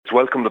It's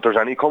welcome that there's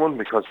any coming,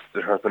 because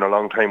there has been a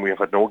long time we have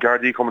had no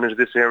Gardaí coming into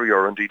this area,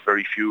 or indeed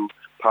very few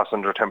pass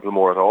under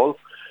Templemore at all.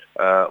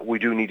 We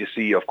do need to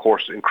see, of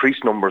course,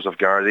 increased numbers of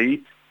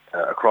Gardaí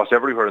across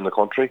everywhere in the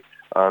country,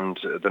 and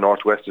the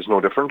Northwest is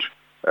no different.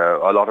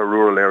 A lot of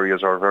rural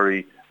areas are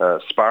very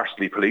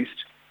sparsely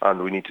policed,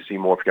 and we need to see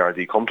more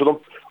Gardaí come to them.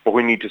 But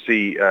we need to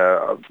see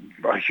a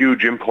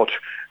huge input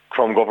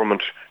from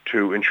government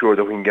to ensure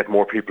that we can get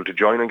more people to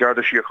join in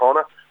Garda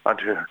Síochána, and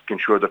to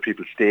ensure that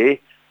people stay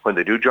when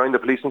they do join the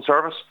policing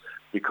service,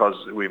 because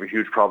we have a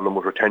huge problem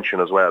with retention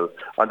as well.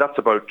 And that's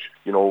about,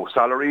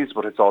 salaries,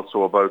 but it's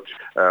also about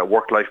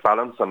work-life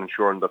balance and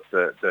ensuring that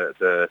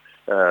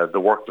the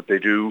work that they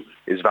do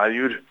is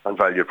valued and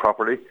valued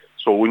properly.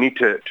 So we need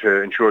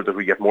to ensure that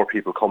we get more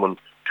people coming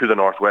to the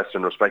Northwest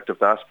in respect of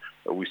that.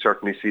 We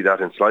certainly see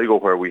that in Sligo,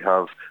 where we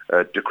have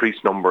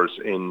decreased numbers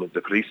in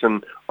the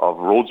policing, of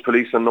roads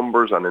policing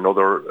numbers, and in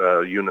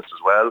other units as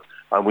well.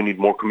 And we need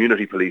more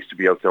community police to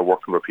be out there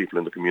working with people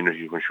in the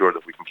community to ensure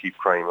that we can keep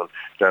crime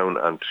down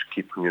and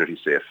keep communities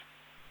safe.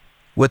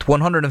 With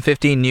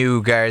 115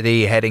 new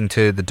Gardaí heading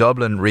to the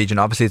Dublin region,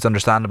 obviously it's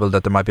understandable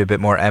that there might be a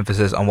bit more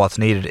emphasis on what's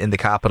needed in the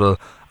capital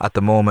at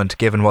the moment,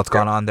 given what's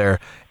gone on there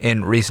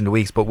in recent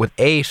weeks. But with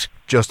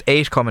just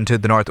eight coming to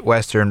the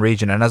northwestern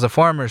region, and as a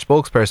former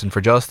spokesperson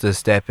for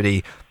Justice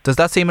Deputy, does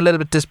that seem a little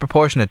bit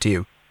disproportionate to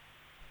you?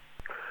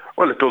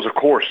 Well, it does, of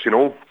course,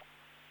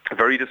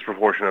 very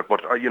disproportionate.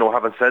 But,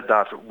 having said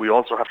that, we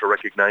also have to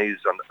recognise,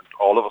 and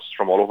all of us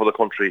from all over the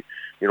country,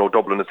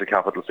 Dublin is the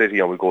capital city,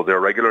 and we go there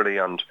regularly,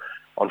 and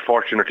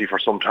unfortunately for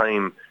some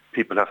time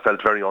people have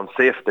felt very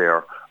unsafe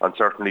there, and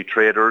certainly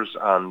traders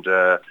and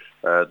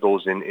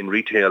those in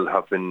retail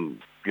have been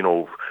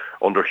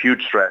under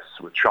huge stress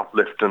with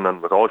shoplifting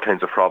and with all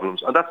kinds of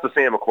problems. And that's the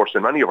same, of course,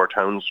 in many of our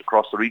towns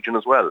across the region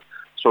as well.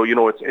 So,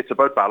 it's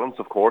about balance,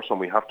 of course, and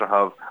we have to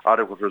have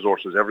adequate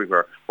resources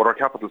everywhere. But our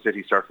capital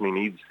city certainly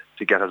needs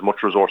to get as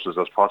much resources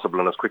as possible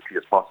and as quickly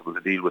as possible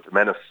to deal with the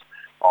menace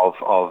of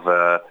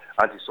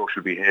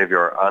antisocial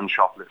behaviour and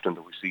shoplifting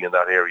that we see in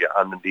that area,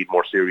 and indeed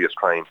more serious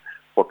crime.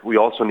 But we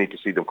also need to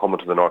see them coming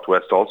to the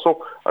Northwest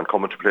also, and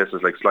coming to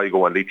places like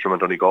Sligo and Leitrim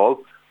and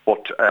Donegal.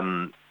 But,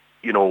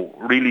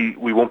 really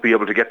we won't be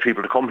able to get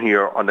people to come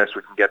here unless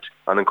we can get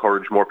and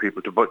encourage more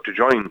people to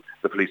join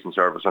the policing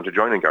service and to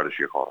join in Garda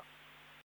Síochána.